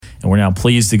And we're now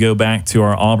pleased to go back to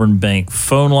our Auburn Bank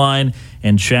phone line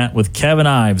and chat with Kevin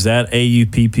Ives at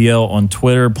AUPPL on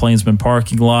Twitter, Plainsman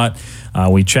Parking Lot.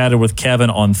 We chatted with Kevin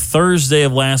on Thursday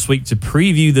of last week to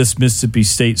preview this Mississippi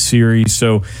State series.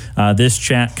 So this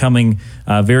chat coming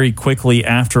very quickly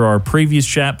after our previous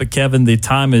chat. But Kevin, the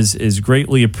time is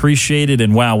greatly appreciated.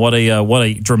 And wow, what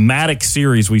a dramatic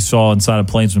series we saw inside of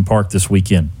Plainsman Park this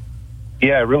weekend.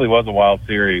 Yeah, it really was a wild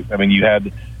series. I mean,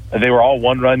 they were all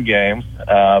one-run games.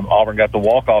 Auburn got the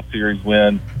walk-off series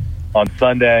win on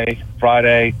Sunday.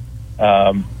 Friday,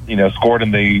 scored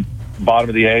in the bottom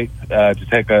of the eighth to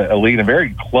take a lead, a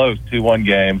very close 2-1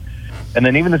 game. And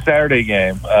then even the Saturday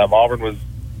game, Auburn was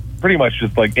pretty much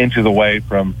just like inches away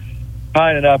from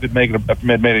tying it up. It made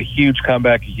a huge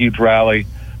comeback, a huge rally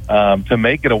to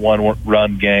make it a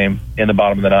one-run game in the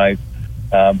bottom of the ninth.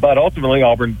 But ultimately,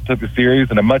 Auburn took the series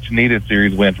and a much-needed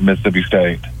series win for Mississippi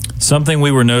State. Something we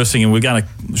were noticing, and we got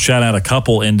to shout out a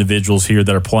couple individuals here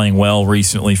that are playing well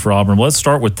recently for Auburn. Let's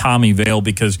start with Tommy Vail,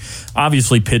 because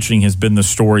obviously pitching has been the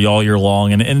story all year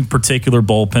long, and in particular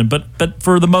bullpen. But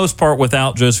for the most part,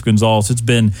 without Joseph Gonzalez, it's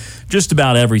been just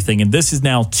about everything. And this is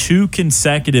now 2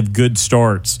 consecutive good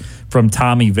starts from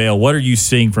Tommy Vail. What are you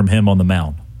seeing from him on the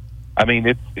mound? I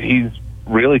mean, he's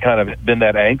really kind of been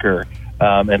that anchor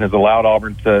and has allowed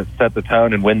Auburn to set the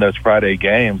tone and win those Friday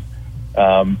games. He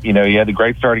had the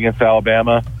great start against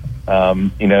Alabama,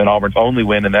 and Auburn's only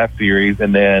win in that series,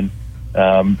 and then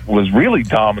was really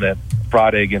dominant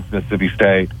Friday against Mississippi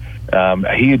State.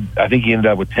 I think he ended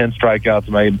up with 10 strikeouts,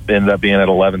 may ended up being at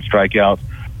 11 strikeouts.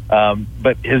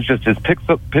 But his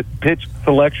pitch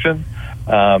selection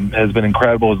has been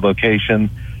incredible. His location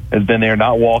has been there,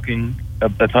 not walking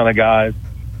a ton of guys,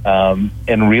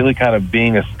 and really kind of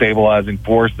being a stabilizing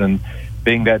force and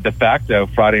being that de facto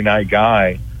Friday night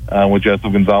guy. With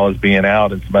Joseph Gonzalez being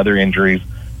out and some other injuries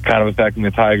kind of affecting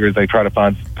the Tigers, they try to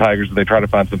find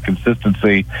some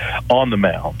consistency on the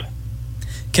mound.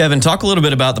 Kevin, talk a little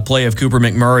bit about the play of Cooper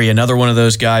McMurray, another one of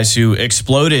those guys who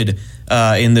exploded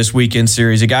in this weekend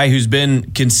series, a guy who's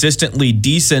been consistently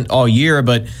decent all year,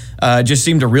 but just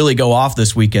seemed to really go off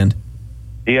this weekend.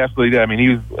 He absolutely did. I mean, he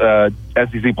was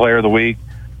SEC Player of the Week,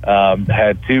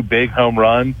 had 2 big home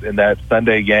runs in that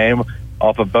Sunday game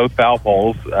off of both foul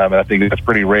poles. And I think that's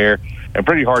pretty rare and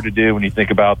pretty hard to do when you think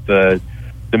about the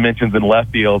dimensions in left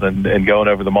field and going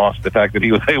over the moss. The fact that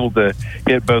he was able to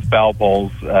hit both foul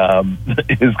poles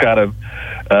is kind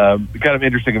of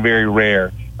interesting and very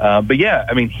rare. But yeah,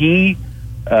 I mean,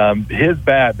 his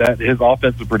bat, his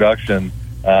offensive production,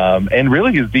 and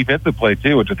really his defensive play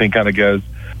too, which I think kind of goes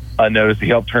unnoticed. He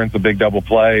helped turn some big double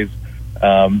plays.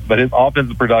 But his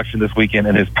offensive production this weekend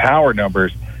and his power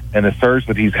numbers and the surge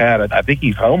that he's had, I think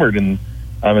he's homered in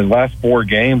his last 4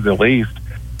 games at least.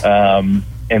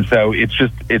 And so it's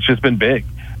just been big.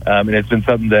 And it's been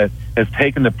something that has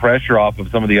taken the pressure off of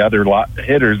some of the other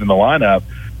hitters in the lineup,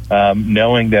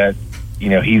 knowing that,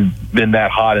 he's been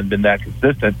that hot and been that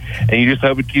consistent. And you just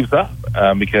hope it keeps up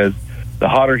because the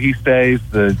hotter he stays,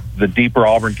 the deeper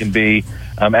Auburn can be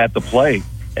at the plate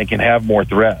and can have more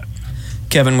threats.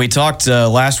 Kevin, we talked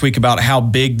last week about how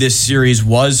big this series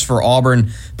was for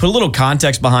Auburn. Put a little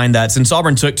context behind that. Since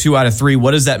Auburn took 2 out of 3,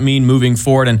 what does that mean moving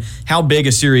forward, and how big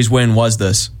a series win was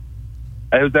this?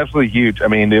 It was absolutely huge. I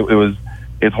mean,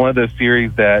 it's one of those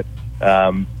series that,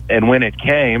 and when it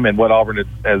came, and what Auburn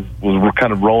was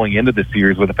kind of rolling into the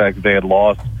series with the fact that they had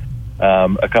lost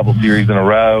a couple series in a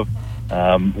row,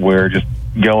 we're just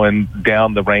going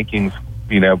down the rankings,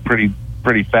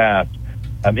 pretty fast.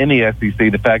 In the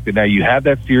SEC, the fact that now you have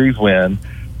that series win,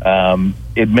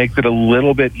 it makes it a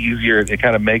little bit easier. It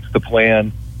kind of makes the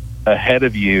plan ahead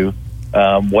of you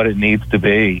what it needs to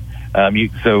be.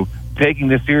 So taking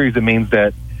this series, it means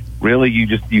that really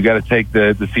you got to take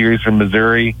the series from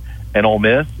Missouri and Ole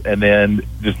Miss, and then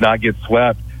just not get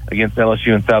swept against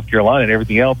LSU and South Carolina, and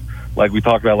everything else, like we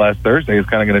talked about last Thursday, is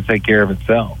kind of going to take care of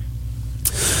itself.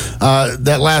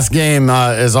 That last game,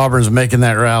 as Auburn's making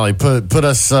that rally, put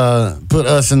us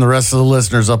and the rest of the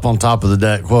listeners up on top of the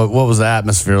deck. What was the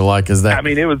atmosphere like as that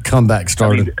comeback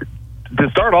started? To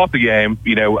start off the game,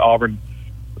 Auburn,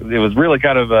 it was really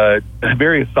kind of a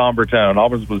very somber tone.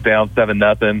 Auburn was down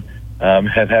 7-0,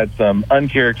 had some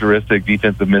uncharacteristic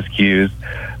defensive miscues,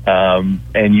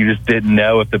 and you just didn't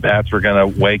know if the bats were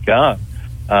going to wake up,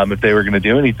 if they were going to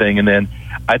do anything. And then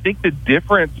I think the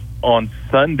difference on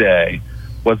Sunday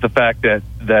was the fact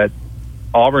that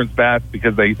Auburn's bats,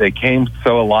 because they came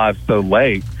so alive so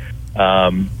late,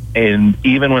 and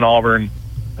even when Auburn,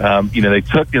 they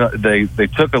took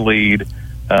a lead.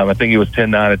 I think it was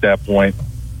 10-9 at that point,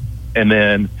 and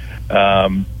then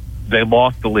they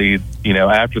lost the lead.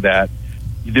 After that,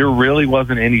 there really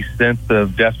wasn't any sense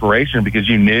of desperation because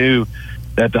you knew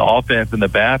that the offense and the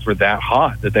bats were that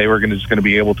hot that they were just going to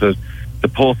be able to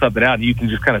pull something out. And you can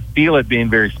just kind of feel it being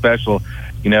very special,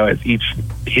 as each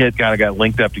hit kind of got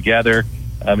linked up together,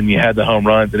 and you had the home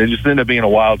runs. And it just ended up being a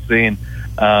wild scene,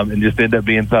 and just ended up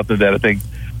being something that I think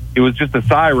it was just a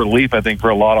sigh of relief, I think, for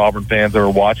a lot of Auburn fans that were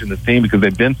watching this team because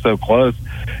they've been so close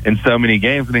in so many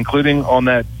games, and including on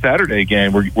that Saturday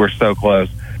game, we're so close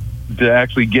to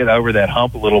actually get over that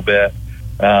hump a little bit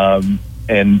and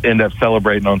end up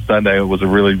celebrating on Sunday. It was a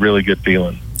really, really good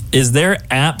feeling. Is there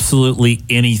absolutely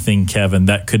anything, Kevin,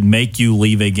 that could make you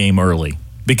leave a game early?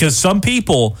 Because some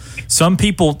people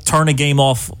turn a game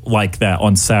off like that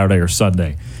on Saturday or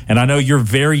Sunday. And I know you're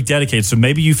very dedicated, so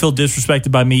maybe you feel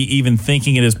disrespected by me even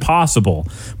thinking it is possible.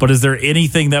 But is there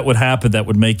anything that would happen that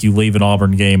would make you leave an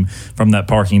Auburn game from that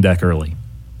parking deck early?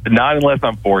 Not unless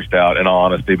I'm forced out, in all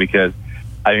honesty, because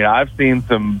I've seen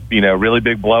some really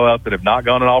big blowouts that have not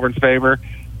gone in Auburn's favor,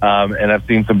 and I've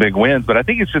seen some big wins. But I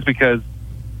think it's just because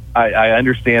I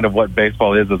understand of what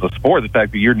baseball is as a sport, the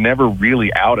fact that you're never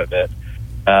really out of it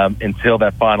until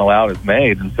that final out is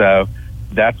made. And so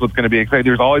that's what's going to be exciting.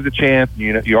 There's always a chance.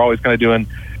 You're always kind of doing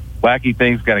wacky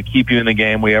things, kind of keep you in the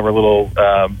game. We have our little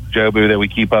Jobu that we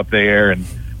keep up there, and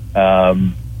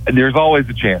there's always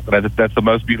a chance. And that's the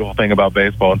most beautiful thing about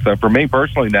baseball. And so for me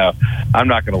personally, no, I'm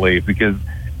not going to leave because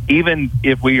even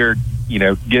if we are,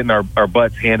 getting our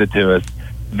butts handed to us,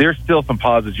 there's still some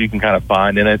positives you can kind of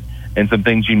find in it and some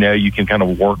things you can kind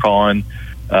of work on,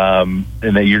 and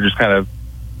that you're just kind of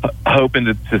hoping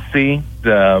to see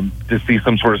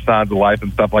some sort of signs of life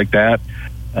and stuff like that.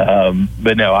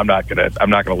 But no, I'm not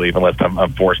gonna leave unless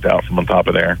I'm forced out from on top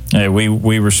of there. Hey,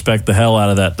 we respect the hell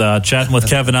out of that. Chatting with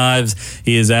Kevin Ives,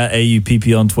 he is at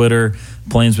AUPP on Twitter,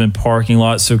 Plainsman parking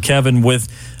lot. So Kevin, with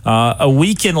a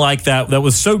weekend like that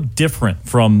was so different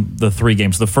from the three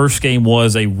games. The first game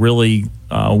was a really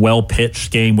well-pitched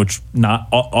game, which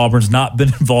Auburn's not been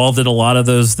involved in a lot of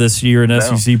those this year in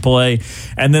SEC play.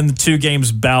 And then the two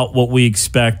games about what we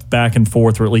expect, back and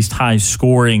forth, or at least high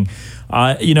scoring.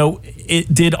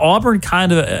 Did Auburn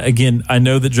kind of, again, I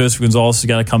know that Joseph Gonzalez has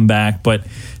got to come back, but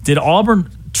did Auburn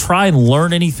try and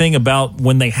learn anything about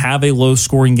when they have a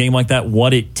low-scoring game like that,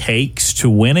 what it takes to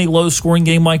win a low-scoring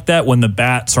game like that when the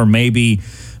bats are maybe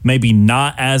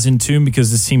not as in tune, because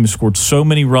this team has scored so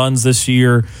many runs this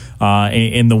year.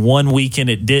 In the one weekend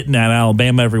it didn't at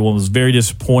Alabama, everyone was very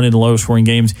disappointed in low-scoring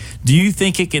games. Do you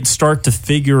think it can start to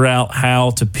figure out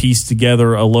how to piece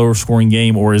together a lower-scoring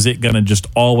game, or is it going to just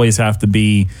always have to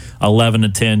be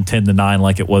 11-10, 10-9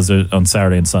 like it was on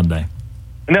Saturday and Sunday?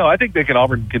 No, I think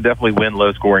Auburn can definitely win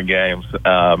low-scoring games,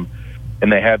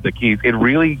 and they have the keys. It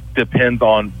really depends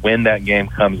on when that game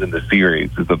comes in the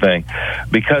series is the thing.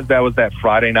 Because that was that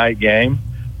Friday night game,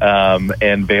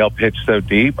 and Vail pitched so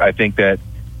deep, I think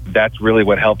that's really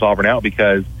what helped Auburn out,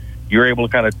 because you're able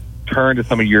to kind of turn to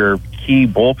some of your key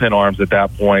bullpen arms at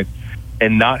that point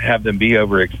and not have them be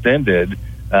overextended.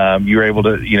 You're able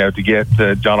to, to get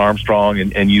to John Armstrong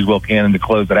and use Will Cannon to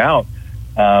close it out.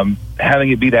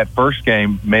 Having it be that first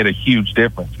game made a huge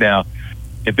difference. Now,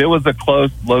 if it was a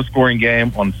close, low-scoring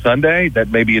game on Sunday, that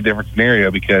may be a different scenario,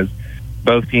 because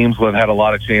both teams would have had a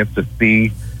lot of chance to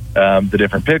see the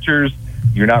different pitchers.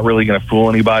 You're not really going to fool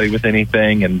anybody with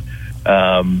anything, and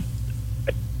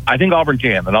I think Auburn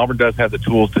can, and Auburn does have the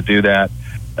tools to do that.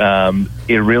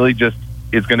 It really just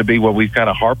is going to be what we've kind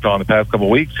of harped on the past couple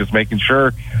of weeks, just making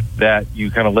sure that you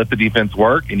kind of let the defense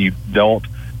work and you don't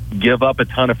give up a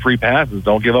ton of free passes,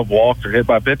 don't give up walks or hit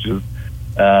by pitches.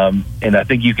 And I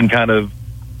think you can kind of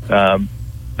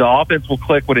the offense will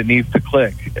click when it needs to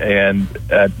click, and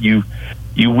you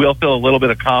will feel a little bit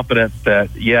of confidence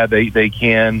that they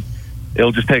can.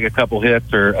 It'll just take a couple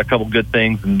hits or a couple good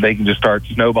things, and they can just start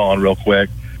snowballing real quick.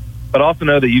 But also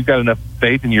know that you've got enough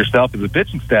faith in yourself as a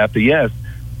pitching staff that yes,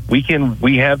 we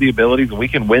have the abilities and we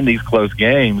can win these close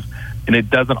games, and it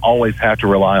doesn't always have to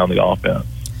rely on the offense.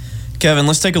 Kevin,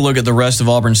 let's take a look at the rest of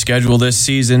Auburn's schedule this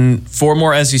season. 4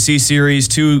 more SEC series,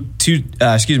 two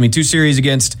series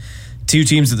against 2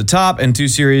 teams at the top and 2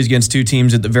 series against 2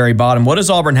 teams at the very bottom. What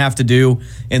does Auburn have to do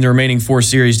in the remaining 4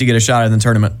 series to get a shot in the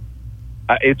tournament?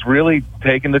 It's really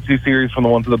taking the 2 series from the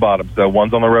ones at the bottom. So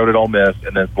one's on the road at Ole Miss,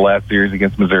 and then it's the last series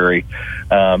against Missouri,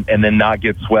 and then not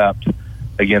get swept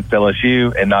against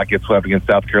LSU and not get swept against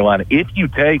South Carolina. If you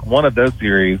take one of those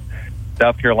series,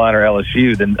 South Carolina or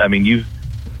LSU, then you've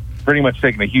pretty much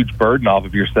taken a huge burden off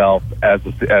of yourself as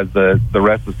the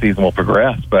rest of the season will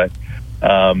progress. But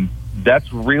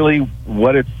that's really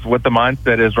what the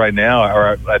mindset is right now,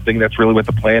 or I think that's really what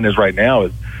the plan is right now,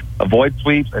 is avoid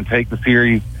sweeps and take the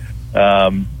series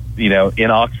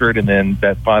in Oxford, and then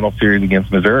that final series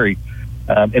against Missouri.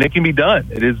 And it can be done.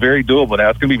 It is very doable. Now,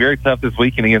 it's going to be very tough this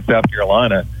weekend against South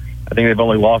Carolina. I think they've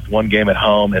only lost one game at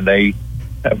home, and they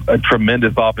have a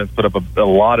tremendous offense, put up a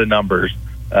lot of numbers,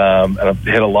 and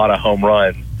hit a lot of home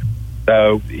runs.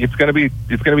 So it's going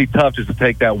to be tough just to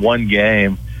take that one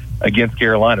game against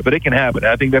Carolina, but it can happen.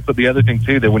 I think that's the other thing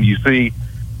too, that when you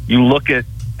look at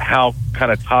how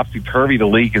kind of topsy-turvy the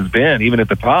league has been, even at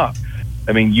the top.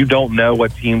 I mean, you don't know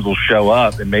what teams will show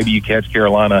up, and maybe you catch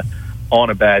Carolina on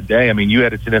a bad day. I mean, you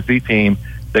had a Tennessee team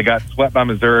that got swept by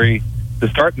Missouri to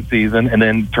start the season and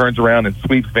then turns around and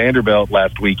sweeps Vanderbilt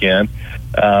last weekend.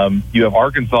 You have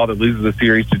Arkansas that loses a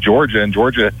series to Georgia, and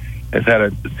Georgia has had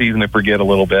a season to forget a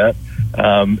little bit.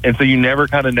 And so you never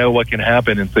kind of know what can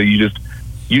happen, and so you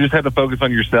just have to focus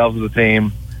on yourselves as a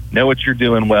team, know what you're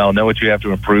doing well, know what you have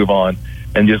to improve on,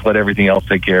 and just let everything else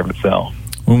take care of itself.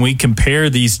 When we compare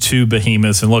these two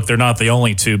behemoths, and look, they're not the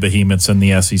only two behemoths in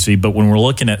the SEC, but when we're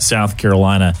looking at South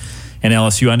Carolina and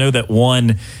LSU, I know that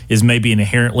one is maybe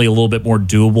inherently a little bit more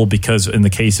doable because in the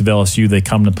case of LSU, they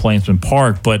come to Plainsman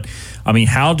Park. But, I mean,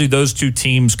 how do those two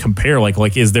teams compare?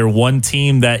 Like is there one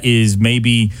team that is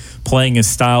maybe playing a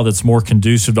style that's more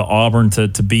conducive to Auburn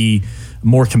to be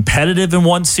more competitive in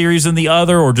one series than the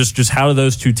other, or just how do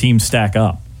those two teams stack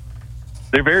up?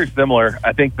 They're very similar.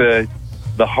 I think the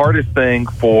hardest thing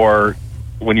for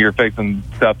when you're facing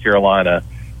South Carolina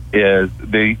is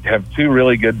they have two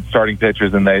really good starting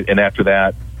pitchers, and after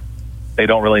that, they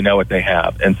don't really know what they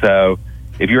have. And so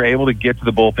if you're able to get to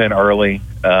the bullpen early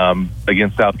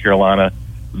against South Carolina,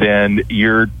 then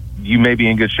you may be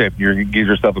in good shape. You're going to give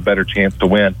yourself a better chance to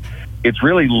win. It's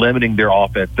really limiting their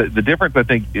offense. The difference, I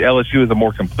think, LSU is a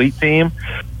more complete team.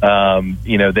 They're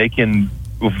not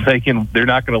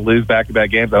going to lose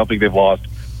back-to-back games. I don't think they've lost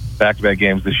back-to-back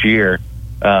games this year.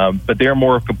 But they're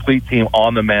more of a complete team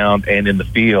on the mound and in the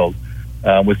field.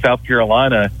 With South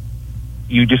Carolina,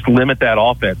 you just limit that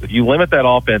offense. If you limit that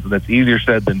offense, and that's easier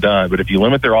said than done, but if you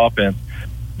limit their offense,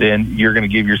 then you're going to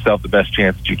give yourself the best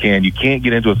chance that you can. You can't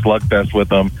get into a slugfest with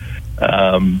them.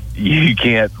 You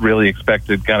can't really expect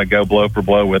to kind of go blow for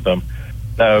blow with them.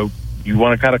 So you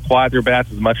want to kind of quiet their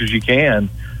bats as much as you can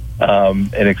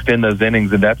and extend those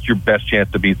innings, and that's your best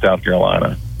chance to beat South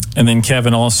Carolina. And then,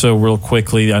 Kevin, also real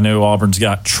quickly, I know Auburn's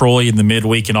got Troy in the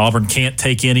midweek, and Auburn can't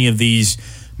take any of these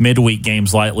midweek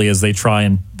games lightly as they try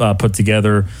and put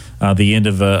together the end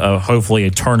of hopefully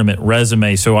a tournament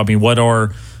resume. So, I mean, what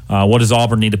does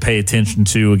Auburn need to pay attention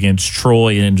to against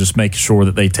Troy and just make sure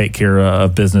that they take care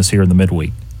of business here in the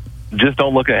midweek? Just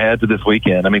don't look ahead to this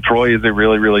weekend. I mean, Troy is a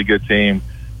really, really good team,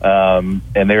 and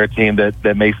they're a team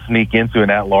that may sneak into an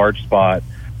at-large spot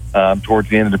towards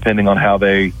the end, depending on how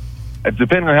the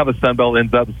Sun Belt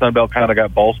ends up. The Sun Belt kind of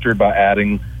got bolstered by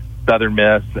adding Southern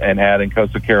Miss and adding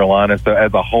Coastal Carolina. So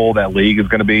as a whole, that league is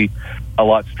going to be a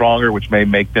lot stronger, which may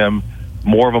make them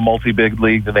more of a multi-bid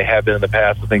league than they have been in the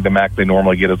past. I think the max they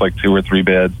normally get is like 2 or 3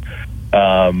 bids.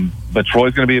 But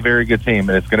Troy's going to be a very good team,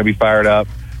 and it's going to be fired up.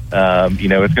 It's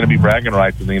going to be bragging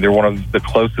rights. I mean, they're one of the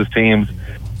closest teams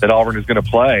that Auburn is going to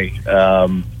play,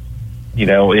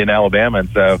 in Alabama. And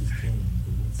so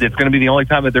it's going to be the only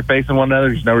time that they're facing one another.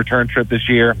 There's no return trip this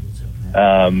year.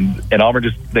 And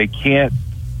Auburn they can't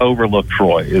overlook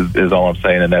Troy is all I'm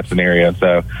saying in that scenario.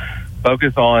 So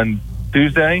focus on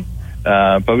Tuesday,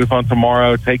 focus on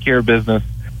tomorrow, take care of business,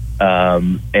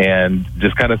 and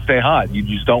just kind of stay hot. You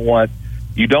just don't want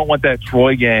that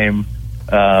Troy game.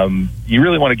 You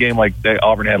really want a game like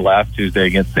Auburn had last Tuesday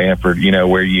against Stanford,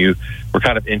 where you were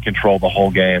kind of in control the whole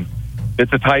game. If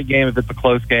it's a tight game, if it's a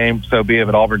close game, so be it.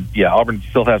 But Auburn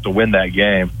still has to win that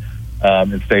game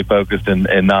and stay focused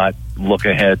and not look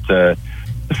ahead to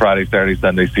the Friday, Saturday,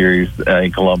 Sunday series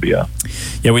in Columbia.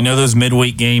 Yeah, we know those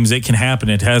midweek games, it can happen.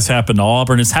 It has happened to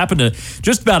Auburn. It's happened to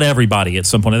just about everybody at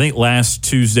some point. I think last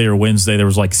Tuesday or Wednesday there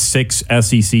was like 6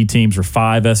 SEC teams or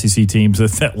 5 SEC teams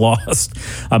that lost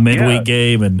a midweek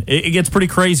game, and it gets pretty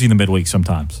crazy in the midweek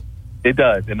sometimes. It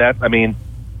does, and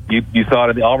you saw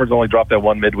it. The Auburn's only dropped that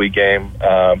one midweek game.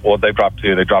 They dropped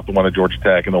 2. They dropped the one to Georgia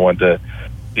Tech and the one to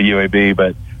UAB.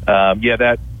 But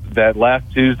that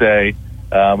last Tuesday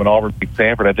when Auburn beat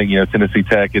Stanford, I think Tennessee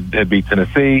Tech had beat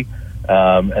Tennessee,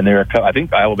 and I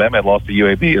think Alabama had lost to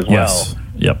UAB as well. Yes.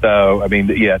 Yep. So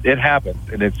it happens,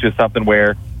 and it's just something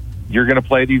where you're going to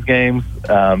play these games,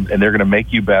 and they're going to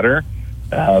make you better.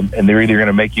 And they're either going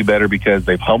to make you better because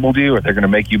they've humbled you, or they're going to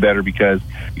make you better because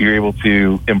you're able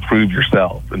to improve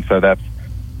yourself. And so that's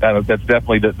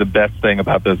definitely the best thing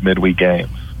about those midweek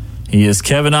games. He is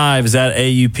Kevin Ives at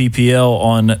AUPPL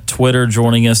on Twitter,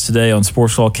 joining us today on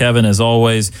Sports Call. Kevin, as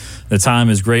always, the time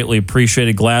is greatly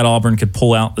appreciated. Glad Auburn could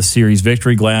pull out the series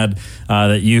victory. Glad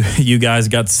that you guys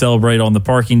got to celebrate on the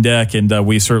parking deck, and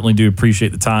we certainly do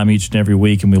appreciate the time each and every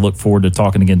week, and we look forward to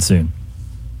talking again soon.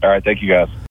 All right, thank you, guys.